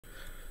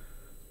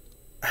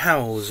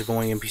How's it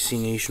going,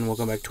 NPC Nation?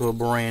 Welcome back to a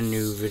brand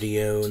new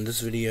video, and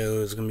this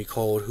video is going to be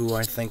called Who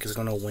I Think is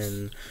going to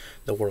Win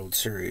the World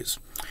Series.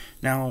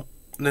 Now,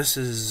 this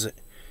is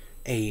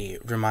a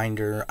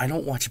reminder, I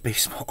don't watch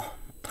baseball.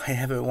 I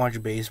haven't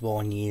watched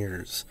baseball in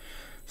years,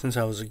 since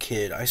I was a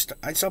kid. I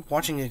stopped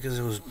watching it because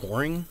it was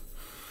boring,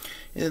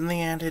 and then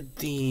they added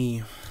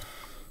the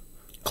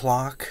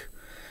clock,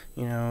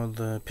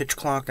 the pitch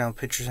clock. Now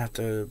pitchers have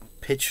to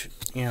pitch,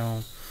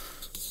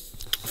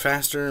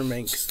 faster,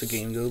 makes the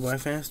game go by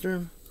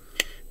faster,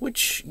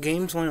 which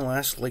games only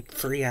last like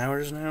 3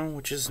 hours now,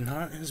 which is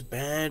not as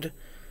bad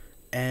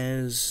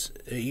as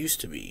it used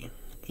to be.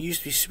 It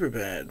used to be super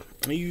bad.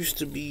 It used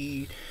to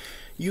be,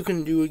 you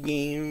can do a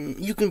game,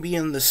 you can be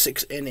in the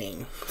 6th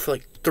inning for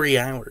like 3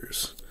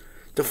 hours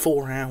to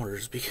 4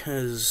 hours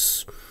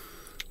because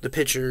the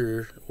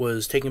pitcher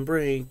was taking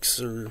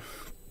breaks or,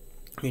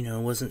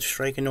 wasn't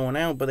striking no one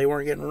out, but they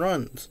weren't getting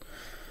runs.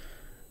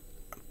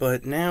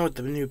 But now with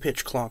the new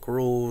pitch clock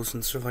rules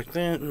and stuff like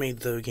that, made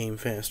the game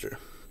faster.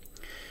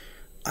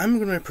 I'm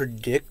going to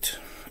predict,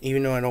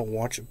 even though I don't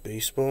watch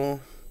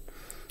baseball,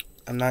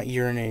 I'm not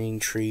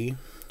urinating Tree,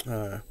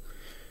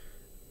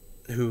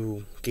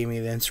 who gave me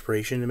the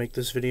inspiration to make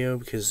this video,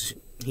 because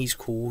he's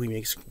cool, he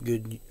makes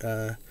good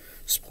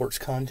sports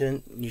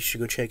content. You should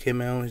go check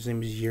him out. His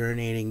name is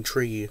Urinating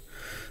Tree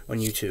on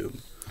YouTube.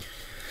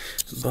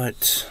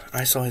 But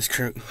I saw his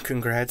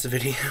congrats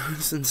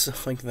videos and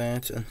stuff like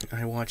that, and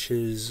I watch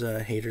his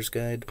Haters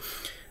Guide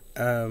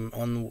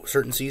on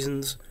certain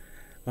seasons,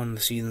 when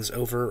the season's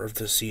over or if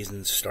the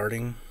season's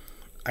starting.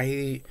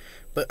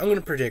 But I'm going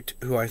to predict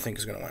who I think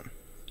is going to win.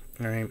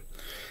 Alright?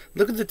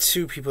 Look at the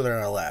two people that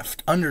are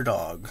left.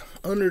 Underdog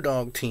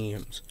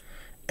teams.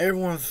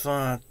 Everyone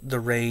thought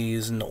the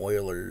Rays and the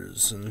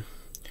Oilers, and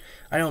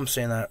I know I'm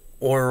saying that,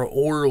 or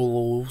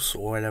Orioles,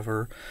 or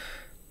whatever.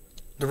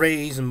 The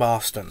Rays in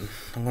Boston.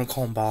 I'm gonna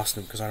call them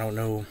Boston because I don't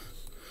know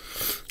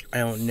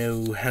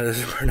how to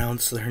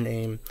pronounce their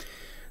name.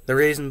 The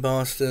Rays in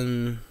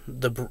Boston,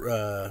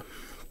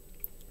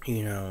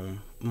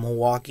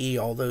 Milwaukee,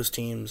 all those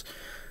teams,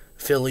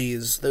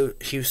 Phillies,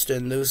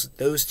 Houston,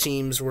 those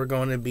teams were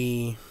going to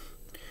be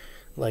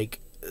like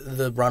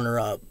the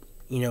runner-up.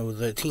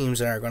 The teams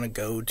that are going to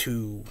go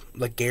to,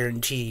 like,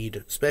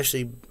 guaranteed,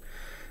 especially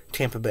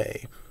Tampa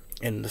Bay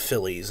and the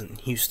Phillies and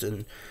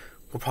Houston,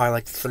 were probably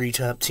like the 3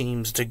 top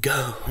teams to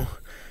go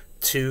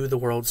to the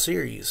World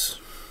Series.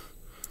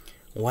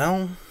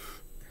 Well,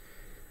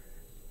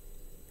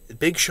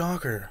 big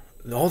shocker.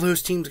 All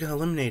those teams got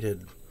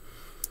eliminated.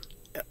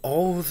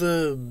 All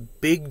the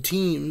big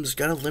teams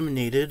got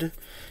eliminated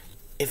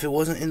if it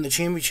wasn't in the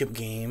championship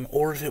game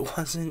or if it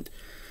wasn't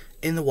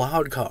in the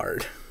wild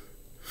card.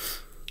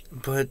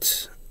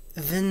 But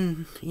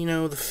then,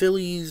 the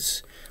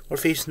Phillies were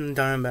facing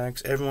the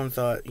Diamondbacks. Everyone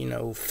thought,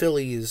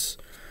 Phillies,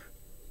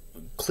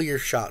 clear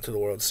shot to the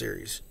World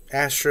Series.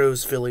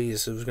 Astros,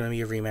 Phillies, it was going to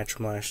be a rematch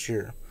from last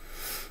year.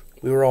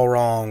 We were all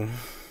wrong.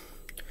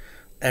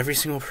 Every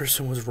single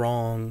person was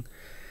wrong.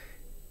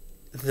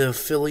 The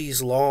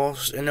Phillies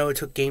lost. I know it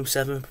took Game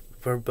 7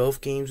 for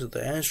both games, but the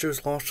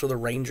Astros lost to the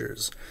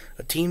Rangers,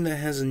 a team that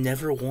has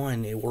never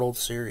won a World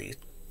Series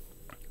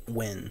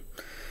win.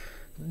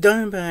 The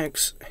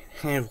Diamondbacks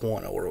have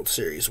won a World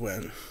Series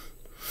win.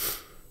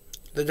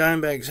 The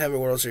Diamondbacks have a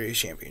World Series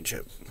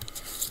championship.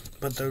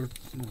 But the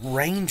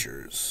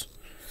Rangers,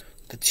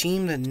 the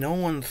team that no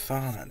one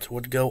thought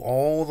would go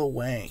all the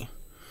way,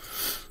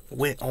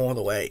 went all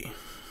the way.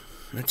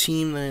 A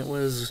team that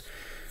was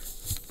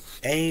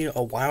a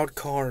wild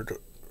card,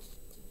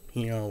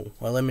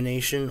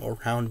 elimination, or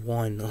round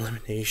 1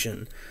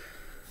 elimination.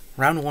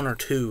 Round 1 or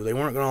 2. They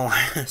weren't going to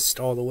last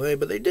all the way,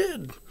 but they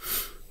did.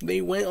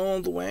 They went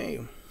all the way.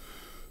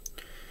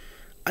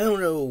 I don't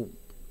know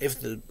if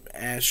the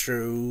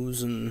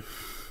Astros and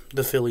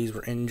the Phillies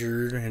were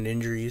injured and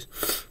injuries.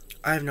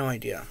 I have no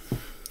idea.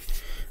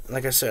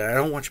 Like I said, I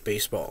don't watch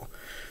baseball.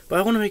 But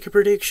I want to make a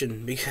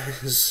prediction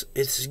because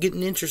it's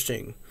getting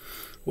interesting.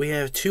 We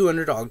have 2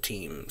 underdog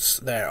teams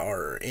that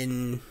are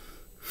in,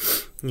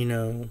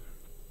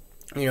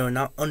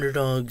 not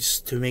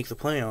underdogs to make the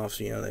playoffs.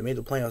 They made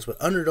the playoffs,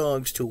 but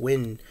underdogs to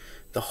win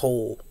the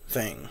whole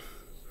thing.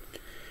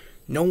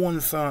 No one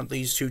thought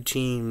these 2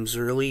 teams,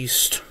 or at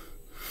least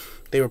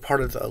they were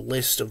part of a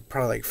list of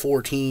probably like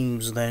 4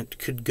 teams that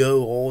could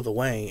go all the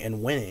way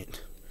and win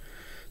it.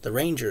 The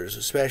Rangers,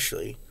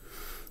 especially.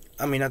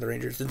 I mean, not the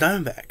Rangers, the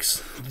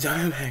Diamondbacks. The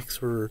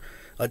Diamondbacks were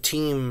a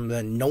team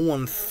that no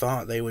one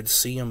thought they would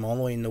see them all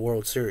the way in the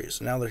World Series.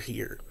 Now they're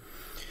here.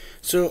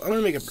 So, I'm going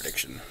to make a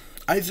prediction.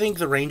 I think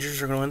the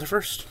Rangers are going to win the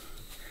first.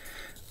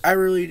 I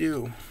really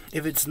do.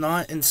 If it's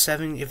not in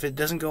 7, if it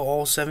doesn't go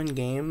all 7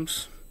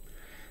 games,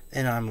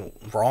 and I'm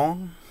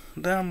wrong,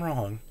 then I'm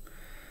wrong.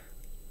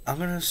 I'm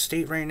going to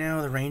state right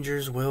now the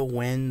Rangers will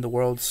win the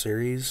World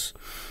Series,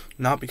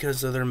 not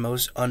because they're their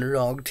most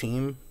underdog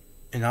team,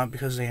 and not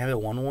because they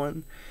haven't won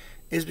one,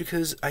 is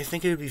because I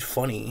think it would be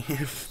funny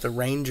if the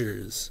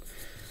Rangers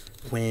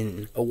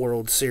win a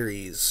World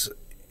Series,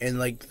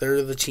 and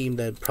they're the team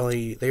that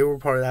they were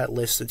part of that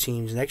list of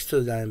teams next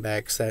to the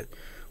Diamondbacks that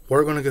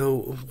weren't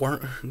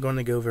going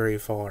to go very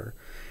far.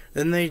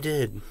 And they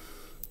did.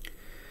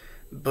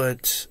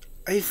 But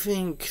I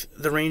think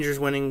the Rangers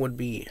winning would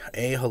be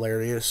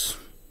hilarious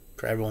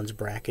for everyone's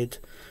bracket,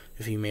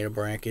 if you made a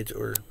bracket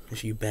or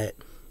if you bet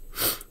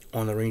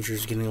on the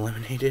Rangers getting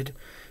eliminated.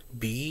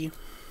 B,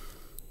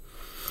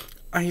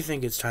 I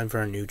think it's time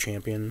for a new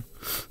champion.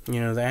 The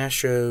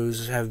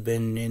Astros have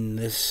been in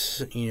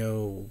this,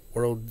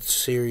 World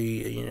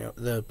Series,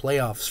 the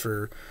playoffs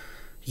for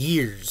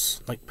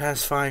years, like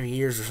past 5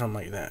 years or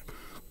something like that,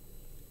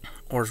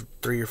 or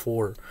 3 or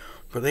 4,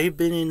 but they've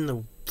been in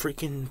the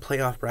freaking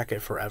playoff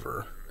bracket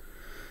forever,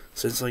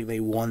 since like they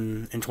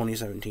won in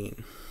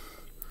 2017,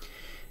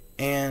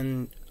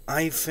 and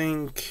I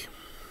think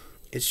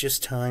it's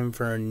just time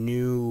for a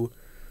new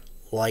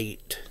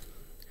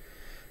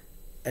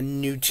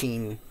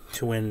team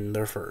to win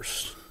their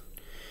first.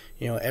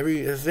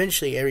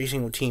 Eventually every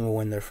single team will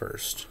win their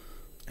first.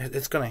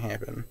 It's gonna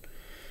happen.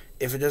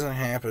 If it doesn't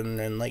happen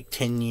in like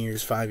 10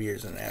 years, 5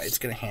 years and that, it's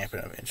gonna happen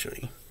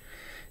eventually.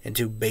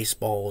 Until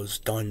baseball is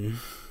done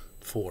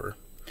for.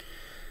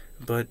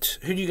 But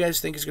who do you guys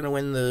think is gonna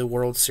win the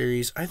World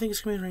Series? I think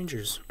it's gonna be the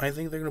Rangers. I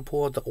think they're gonna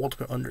pull out the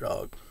ultimate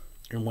underdog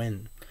and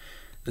win.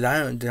 The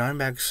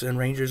Diamondbacks and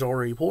Rangers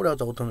already pulled out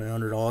the ultimate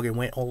underdog and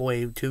went all the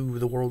way to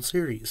the World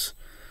Series.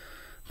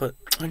 But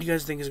who do you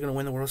guys think is going to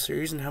win the World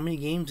Series, and how many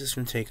games it's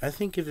going to take? I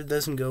think if it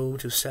doesn't go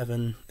to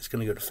 7, it's going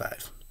to go to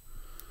 5.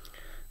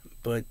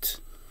 But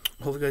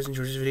hope you guys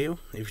enjoyed this video.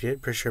 If you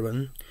did, press the share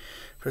button,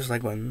 press the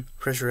like button,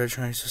 press the red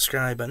shiny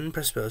subscribe button,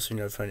 press the bell so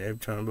you're notified every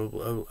time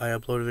I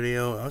upload a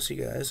video. I'll see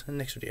you guys in the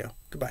next video.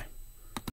 Goodbye.